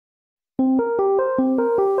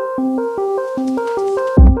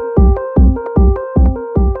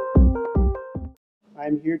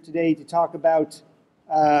I'm here today to talk about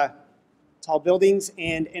tall buildings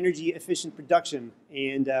and energy efficient production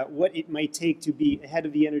and what it might take to be ahead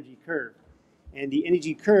of the energy curve. And the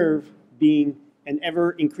energy curve being an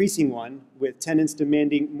ever increasing one, with tenants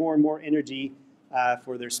demanding more and more energy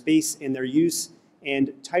for their space and their use,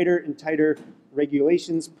 and tighter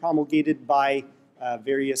regulations promulgated by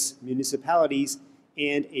various municipalities,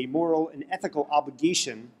 and a moral and ethical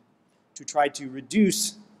obligation to try to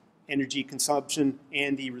reduce energy consumption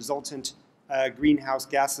and the resultant greenhouse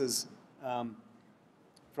gases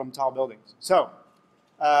from tall buildings. So,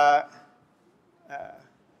 as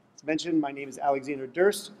mentioned, my name is Alexander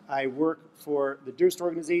Durst. I work for the Durst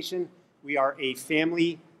Organization. We are a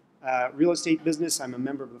family real estate business. I'm a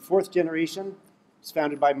member of the 4th generation. It was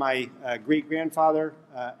founded by my great-grandfather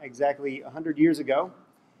exactly 100 years ago.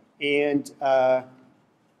 And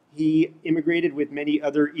he immigrated with many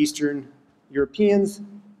other Eastern Europeans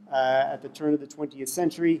at the turn of the 20th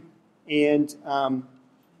century and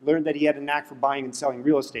learned that he had a knack for buying and selling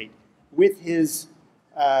real estate. With his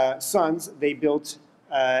sons, they built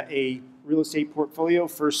a real estate portfolio,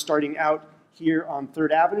 first starting out here on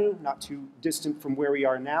 3rd Avenue, not too distant from where we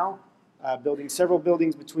are now, building several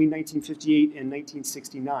buildings between 1958 and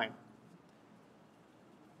 1969.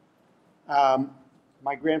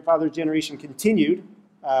 My grandfather's generation continued,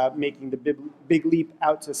 making the big leap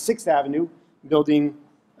out to 6th Avenue, building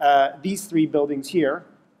these 3 buildings here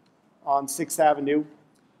on 6th Avenue.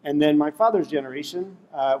 And then my father's generation,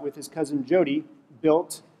 with his cousin Jody,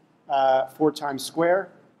 built 4 Times Square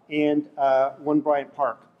and 1 Bryant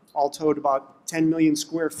Park, all totaled about 10 million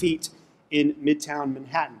square feet in Midtown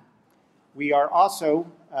Manhattan. We are also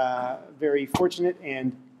very fortunate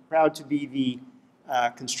and proud to be the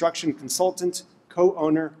construction consultant,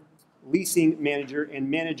 co-owner, leasing manager, and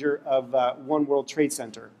manager of One World Trade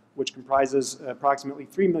Center, which comprises approximately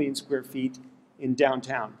 3 million square feet in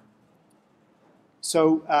downtown.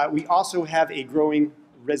 So we also have a growing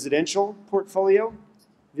residential portfolio.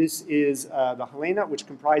 This is the Helena, which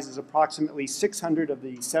comprises approximately 600 of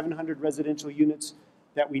the 700 residential units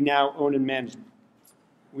that we now own and manage.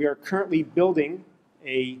 We are currently building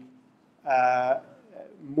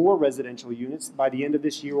more residential units. By the end of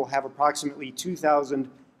this year, we'll have approximately 2,000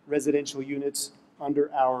 residential units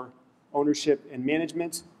under our ownership and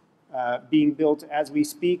management. Being built as we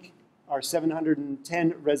speak are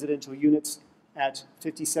 710 residential units at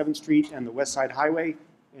 57th Street and the West Side Highway,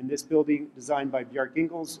 in this building designed by Bjarke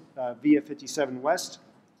Ingels via 57 West.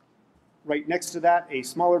 Right next to that, a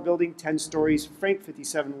smaller building, 10 stories, Frank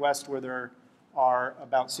 57 West, where there are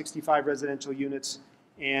about 65 residential units,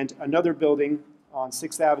 and another building on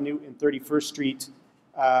 6th Avenue and 31st Street,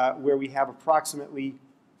 where we have approximately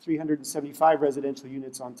 375 residential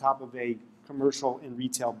units on top of a commercial and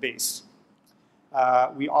retail base.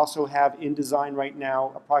 We also have in design right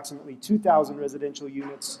now approximately 2,000 residential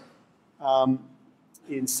units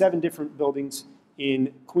in 7 different buildings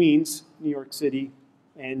in Queens, New York City,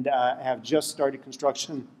 and have just started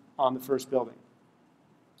construction on the first building.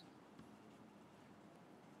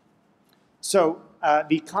 So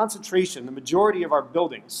the concentration, the majority of our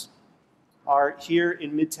buildings are here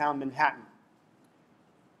in Midtown Manhattan.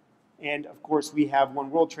 And of course, we have One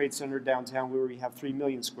World Trade Center downtown where we have 3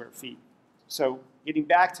 million square feet. So getting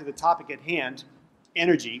back to the topic at hand,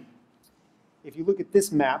 energy, if you look at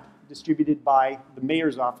this map distributed by the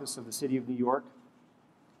mayor's office of the city of New York,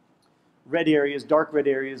 red areas, dark red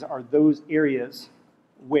areas are those areas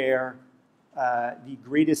where the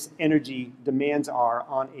greatest energy demands are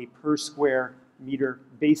on a per square meter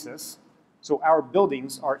basis. So our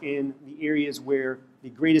buildings are in the areas where the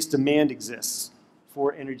greatest demand exists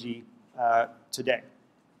for energy today.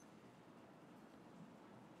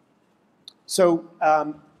 So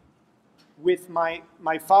with my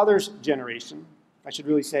father's generation, I should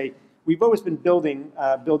really say, we've always been building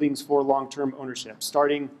buildings for long-term ownership,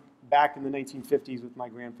 starting back in the 1950s with my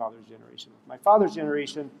grandfather's generation. With my father's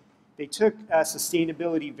generation, they took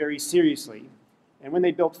sustainability very seriously. And when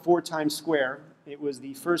they built 4 Times Square, it was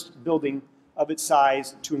the first building of its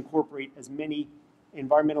size to incorporate as many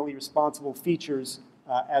environmentally responsible features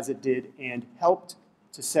as it did, and helped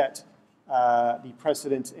to set the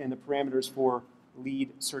precedent and the parameters for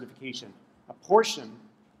LEED certification. A portion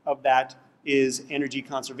of that is energy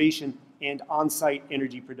conservation and on-site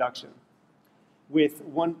energy production. With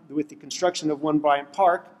the construction of 1 Bryant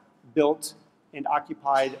Park, built and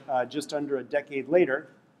occupied just under a decade later,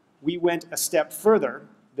 we went a step further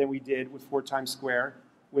than we did with 4 Times Square,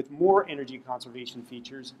 with more energy conservation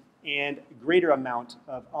features and a greater amount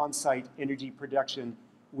of on-site energy production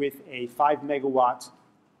with a 5 megawatt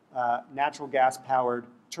natural gas powered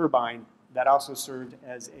turbine that also served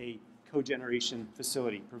as a cogeneration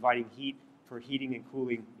facility, providing heat for heating and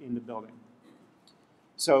cooling in the building.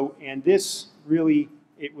 So, and this really,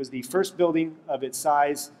 it was the first building of its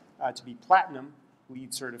size to be platinum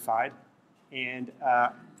LEED certified, and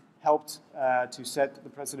helped to set the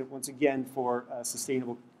precedent once again for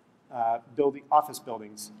sustainable office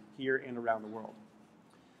buildings here and around the world.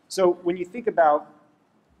 So when you think about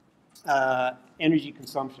energy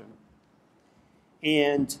consumption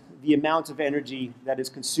and the amount of energy that is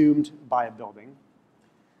consumed by a building,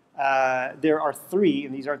 there are three,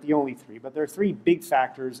 and these aren't the only three, but there are three big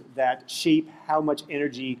factors that shape how much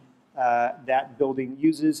energy that building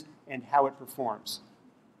uses and how it performs.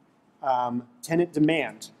 Tenant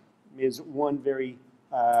demand is one very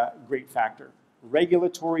great factor.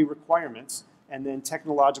 Regulatory requirements, and then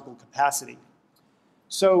technological capacity.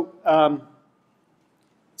 So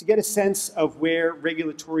to get a sense of where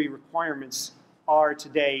regulatory requirements are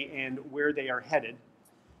today and where they are headed,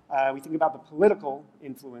 we think about the political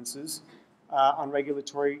influences on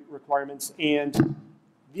regulatory requirements, and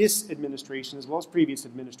this administration, as well as previous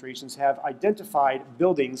administrations, have identified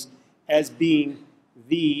buildings as being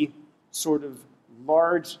the sort of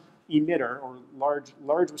large emitter or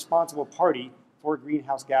large responsible party for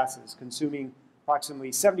greenhouse gases, consuming approximately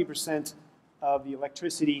 70% of the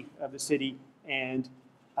electricity of the city and,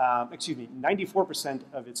 94%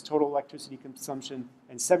 of its total electricity consumption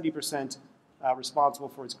and 70% responsible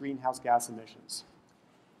for its greenhouse gas emissions.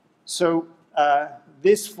 So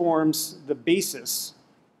this forms the basis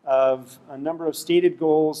of a number of stated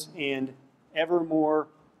goals and ever more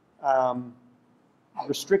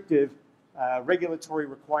restrictive regulatory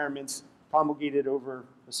requirements promulgated over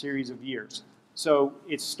a series of years. So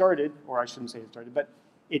it started, or I shouldn't say it started, but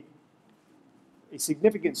a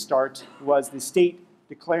significant start was the state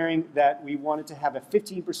declaring that we wanted to have a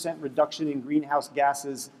 15% reduction in greenhouse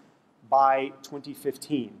gases by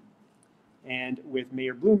 2015. And with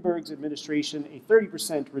Mayor Bloomberg's administration, a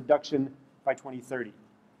 30% reduction by 2030.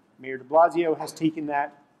 Mayor de Blasio has taken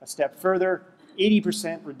that a step further,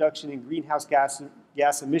 80% reduction in greenhouse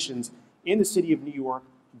gas emissions in the city of New York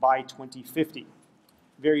by 2050.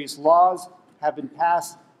 Various laws have been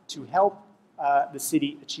passed to help the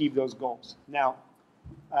city achieve those goals. Now,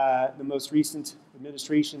 the most recent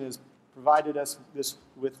administration has provided us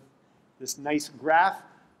with this nice graph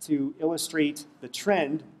to illustrate the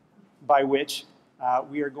trend by which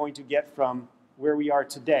we are going to get from where we are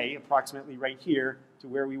today, approximately right here, to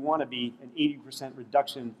where we want to be, an 80%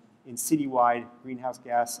 reduction in citywide greenhouse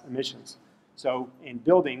gas emissions. So, in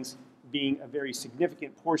buildings being a very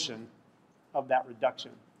significant portion of that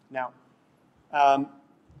reduction. Now,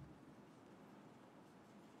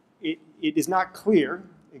 it is not clear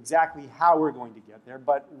exactly how we're going to get there,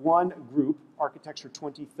 but one group, Architecture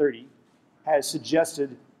 2030, has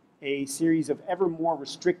suggested a series of ever more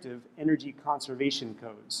restrictive energy conservation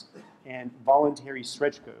codes and voluntary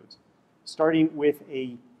stretch codes, starting with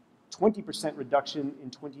a 20% reduction in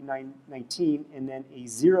 2019 and then a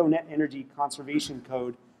zero net energy conservation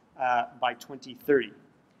code by 2030.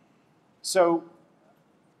 So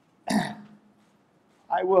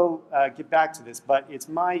I will get back to this, but it's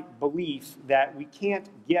my belief that we can't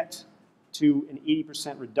get to an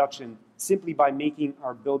 80% reduction simply by making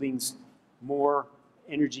our buildings more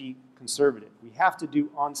energy conservative. We have to do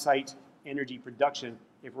on-site energy production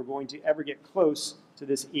if we're going to ever get close to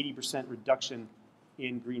this 80% reduction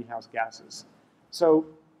in greenhouse gases. So,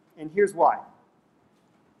 and here's why.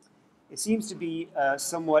 It seems to be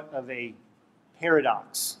somewhat of a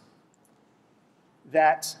paradox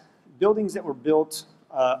that buildings that were built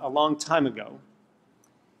a long time ago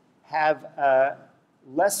have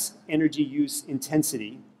less energy use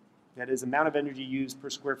intensity, that is, amount of energy used per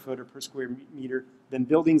square foot or per square meter, than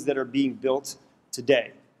buildings that are being built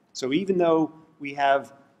today. So even though we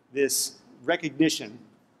have this recognition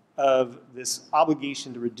of this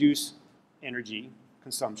obligation to reduce energy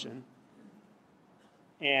consumption,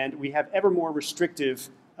 and we have ever more restrictive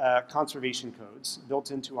conservation codes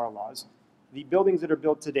built into our laws, the buildings that are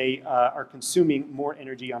built today are consuming more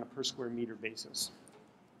energy on a per square meter basis.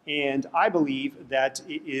 And I believe that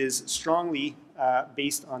it is strongly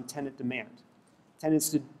based on tenant demand.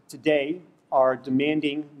 Tenants today are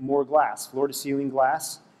demanding more glass, floor-to-ceiling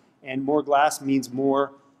glass, and more glass means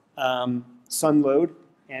more sun load,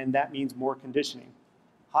 and that means more conditioning.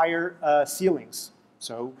 Higher ceilings,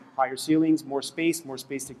 so higher ceilings, more space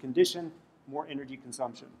to condition, more energy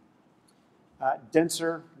consumption.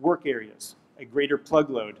 Denser work areas, a greater plug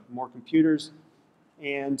load, more computers,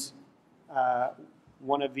 and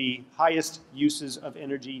one of the highest uses of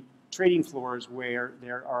energy, trading floors, where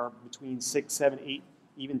there are between 6, 7, 8,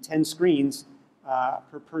 even 10 screens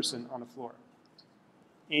per person on a floor.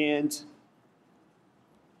 And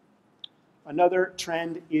another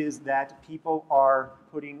trend is that people are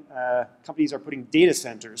putting, companies are putting data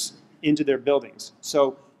centers into their buildings.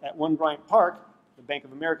 So at One Bryant Park, the Bank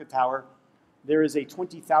of America Tower, there is a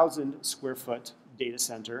 20,000 square foot data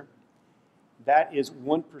center. That is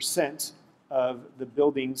 1% of the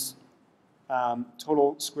building's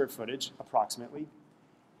total square footage, approximately.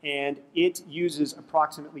 And it uses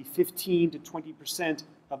approximately 15 to 20%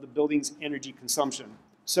 of the building's energy consumption.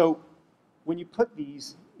 So when you put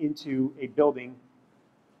these into a building,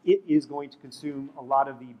 it is going to consume a lot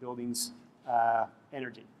of the building's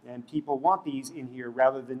energy. And people want these in here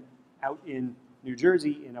rather than out in New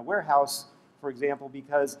Jersey in a warehouse, for example,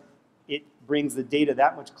 because it brings the data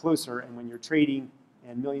that much closer, and when you're trading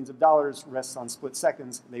and millions of dollars rests on split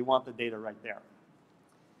seconds, they want the data right there.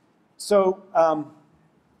 So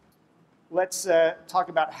let's talk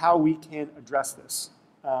about how we can address this.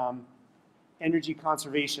 Energy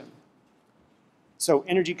conservation. So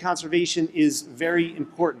energy conservation is very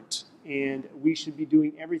important, and we should be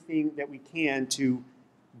doing everything that we can to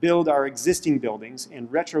build our existing buildings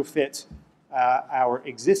and retrofit our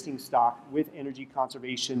existing stock with energy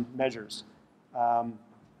conservation measures.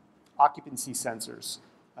 Occupancy sensors,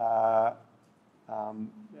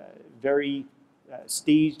 very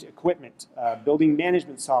staged equipment, building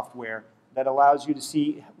management software that allows you to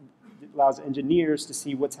see, allows engineers to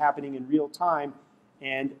see what's happening in real time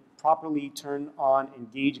and properly turn on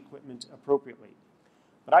and gauge equipment appropriately.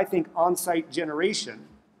 But I think on-site generation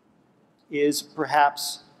is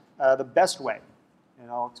perhaps the best way, and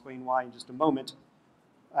I'll explain why in just a moment.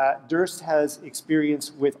 Durst has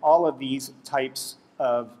experience with all of these types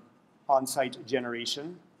of on-site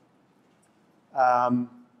generation.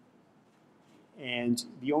 And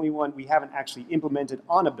the only one we haven't actually implemented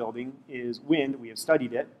on a building is wind. We have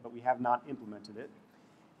studied it, but we have not implemented it.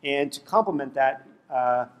 And to complement that,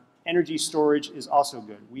 energy storage is also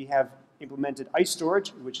good. We have implemented ice storage,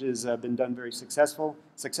 which has been done very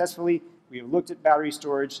successfully. We have looked at battery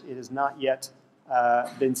storage. It has not yet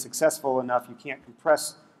been successful enough. You can't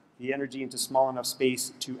compress the energy into small enough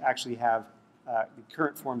space to actually have the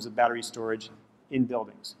current forms of battery storage in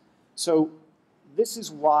buildings. So this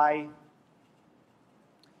is why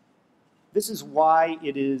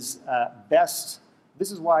it is best,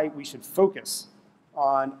 this is why we should focus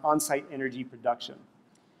on on-site energy production.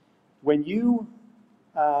 When you,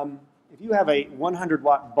 if you have a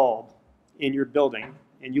 100-watt bulb in your building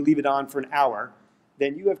and you leave it on for an hour,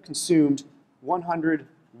 then you have consumed 100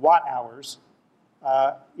 watt-hours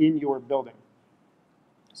in your building.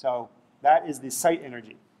 So that is the site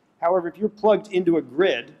energy. However, if you're plugged into a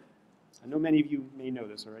grid, I know many of you may know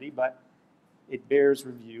this already, but it bears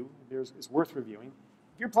review, it's worth reviewing.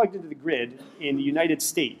 If you're plugged into the grid in the United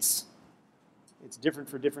States, it's different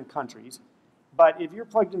for different countries, but if you're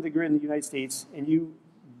plugged into the grid in the United States and you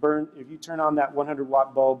burn, if you turn on that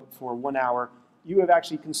 100-watt bulb for 1 hour, you have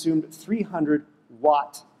actually consumed 300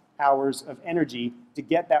 watt-hours of energy to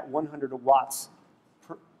get that 100 watts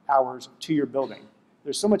per hours to your building.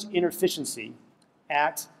 There's so much inefficiency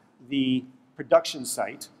at the production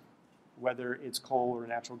site, whether it's coal or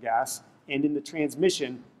natural gas, and in the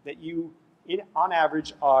transmission that you, on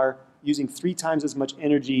average, are using 3 times as much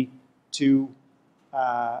energy to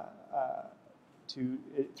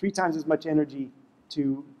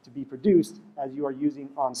be produced as you are using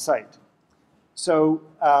on site. So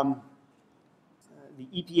the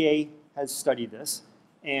EPA has studied this,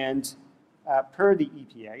 and per the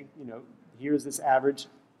EPA, here's this average.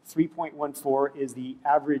 3.14 is the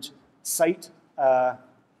average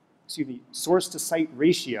source to site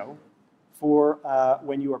ratio for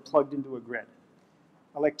when you are plugged into a grid.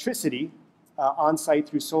 Electricity on site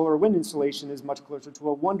through solar or wind installation is much closer to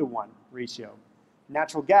a 1-to-1 ratio.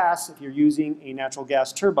 Natural gas, if you're using a natural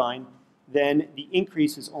gas turbine, then the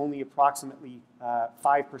increase is only approximately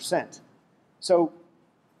 5%. So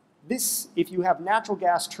this, if you have natural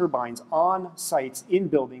gas turbines on sites in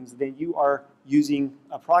buildings, then you are using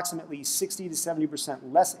approximately 60 to 70%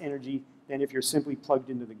 less energy than if you're simply plugged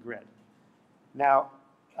into the grid. Now,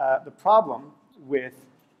 the problem with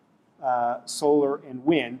solar and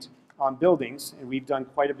wind on buildings, and we've done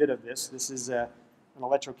quite a bit of this, this is an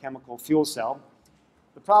electrochemical fuel cell.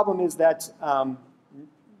 The problem is that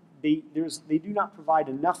they do not provide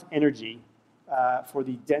enough energy for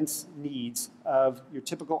the dense needs of your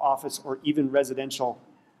typical office or even residential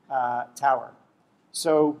tower.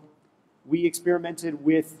 So we experimented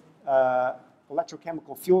with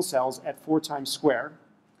electrochemical fuel cells at 4 times square,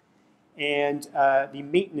 and the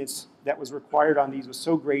maintenance that was required on these was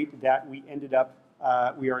so great that we ended up,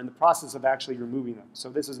 we are in the process of actually removing them. So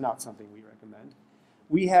this is not something we recommend.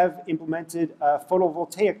 We have implemented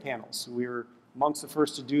photovoltaic panels. We were amongst the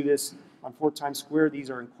first to do this on 4 Times Square. These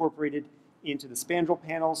are incorporated into the spandrel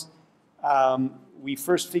panels. We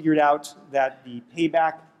first figured out that the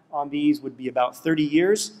payback on these would be about 30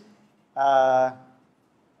 years.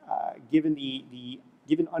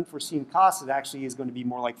 Given unforeseen costs, it actually is going to be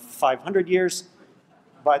more like 500 years,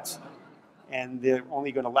 and they're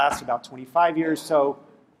only going to last about 25 years. So,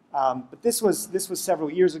 but this was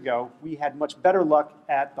several years ago. We had much better luck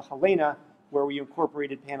at the Helena, where we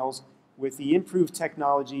incorporated panels with the improved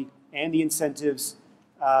technology and the incentives.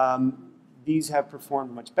 These have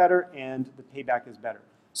performed much better, and the payback is better.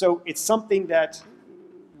 So it's something that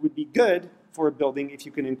would be good for a building if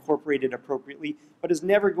you can incorporate it appropriately, but is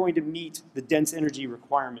never going to meet the dense energy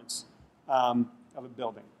requirements of a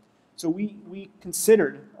building. So we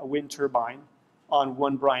considered a wind turbine on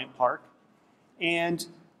 1 Bryant Park,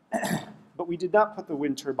 but we did not put the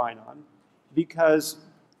wind turbine on because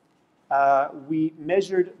we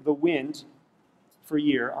measured the wind for a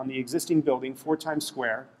year on the existing building, 4 Times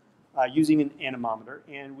Square, using an anemometer,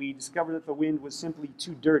 and we discovered that the wind was simply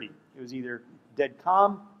too dirty. It was either dead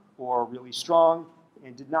calm or really strong,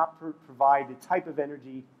 and did not provide the type of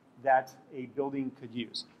energy that a building could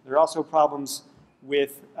use. There are also problems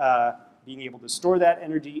with being able to store that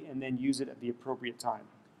energy and then use it at the appropriate time.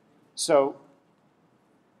 So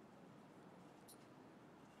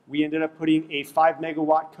we ended up putting a 5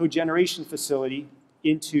 megawatt cogeneration facility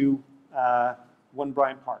into 1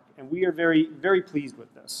 Bryant Park, and we are very, very pleased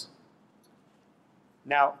with this.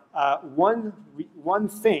 Now, one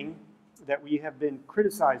thing that we have been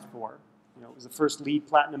criticized for, it was the first LEED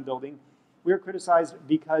Platinum building. We were criticized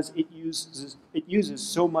because it uses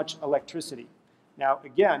so much electricity. Now,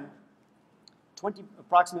 again,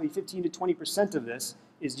 approximately 15 to 20% of this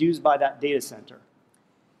is used by that data center.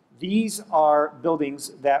 These are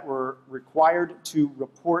buildings that were required to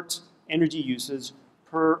report energy usage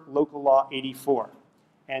per local law 84.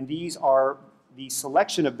 And these are the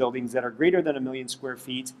selection of buildings that are greater than 1 million square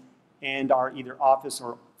feet and are either office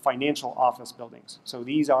or financial office buildings. So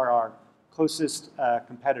these are our closest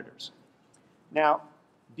competitors. Now,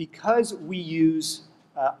 because we use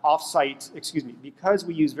because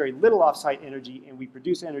we use very little off-site energy and we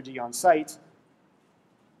produce energy on site,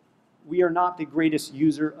 we are not the greatest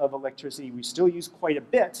user of electricity. We still use quite a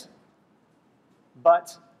bit,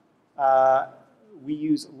 but we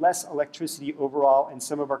use less electricity overall, and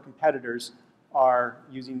some of our competitors are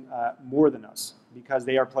using more than us because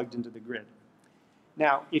they are plugged into the grid.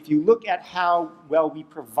 Now, if you look at how well we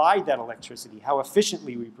provide that electricity, how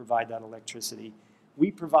efficiently we provide that electricity,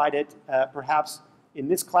 we provide it perhaps in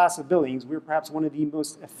this class of buildings, we're perhaps one of the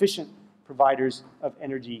most efficient providers of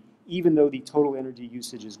energy, even though the total energy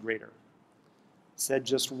usage is greater. Said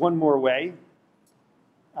just one more way,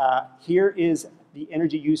 here is the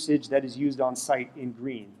energy usage that is used on site in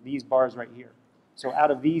green, these bars right here. So out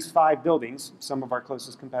of these 5 buildings, some of our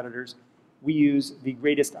closest competitors, we use the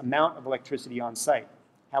greatest amount of electricity on site.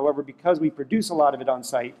 However, because we produce a lot of it on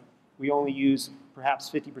site, we only use perhaps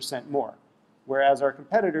 50% more, whereas our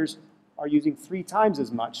competitors are using 3 times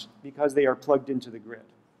as much because they are plugged into the grid.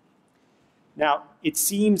 Now, it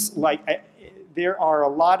seems like there are a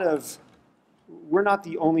lot of, we're not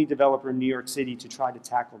the only developer in New York City to try to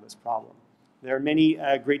tackle this problem. There are many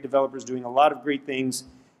great developers doing a lot of great things.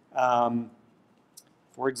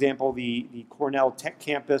 For example, the Cornell Tech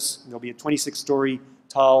Campus, there'll be a 26-story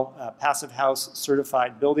tall passive house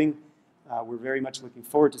certified building. We're very much looking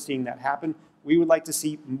forward to seeing that happen. We would like to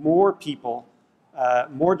see more people,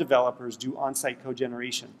 more developers do on-site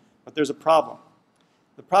cogeneration, but there's a problem.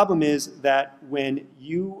 The problem is that when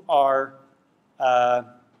you are,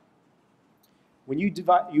 when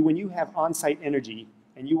you have on-site energy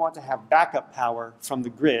and you want to have backup power from the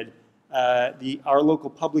grid, our local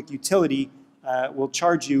public utility will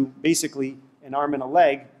charge you basically an arm and a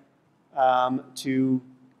leg to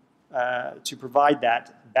provide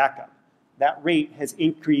that backup. That rate has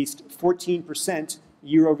increased 14%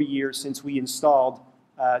 year over year since we installed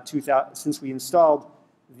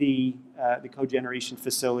the cogeneration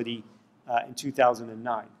facility in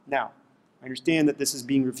 2009. Now, I understand that this is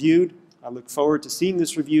being reviewed. I look forward to seeing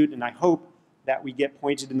this reviewed, and I hope that we get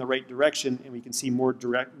pointed in the right direction and we can see more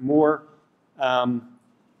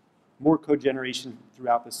cogeneration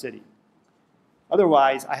throughout the city.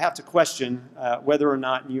 Otherwise, I have to question whether or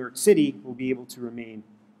not New York City will be able to remain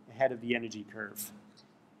ahead of the energy curve.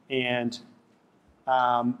 And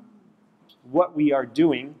what we are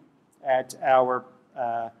doing at our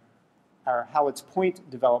Howlett's Point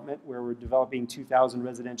development, where we're developing 2,000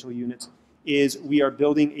 residential units, is we are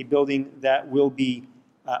building a building that will be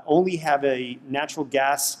only have a natural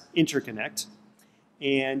gas interconnect,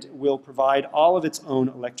 and will provide all of its own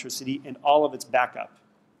electricity and all of its backup.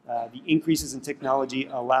 The increases in technology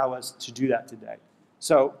allow us to do that today.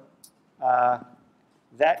 So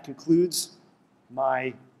that concludes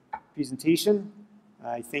my presentation.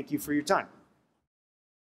 I thank you for your time.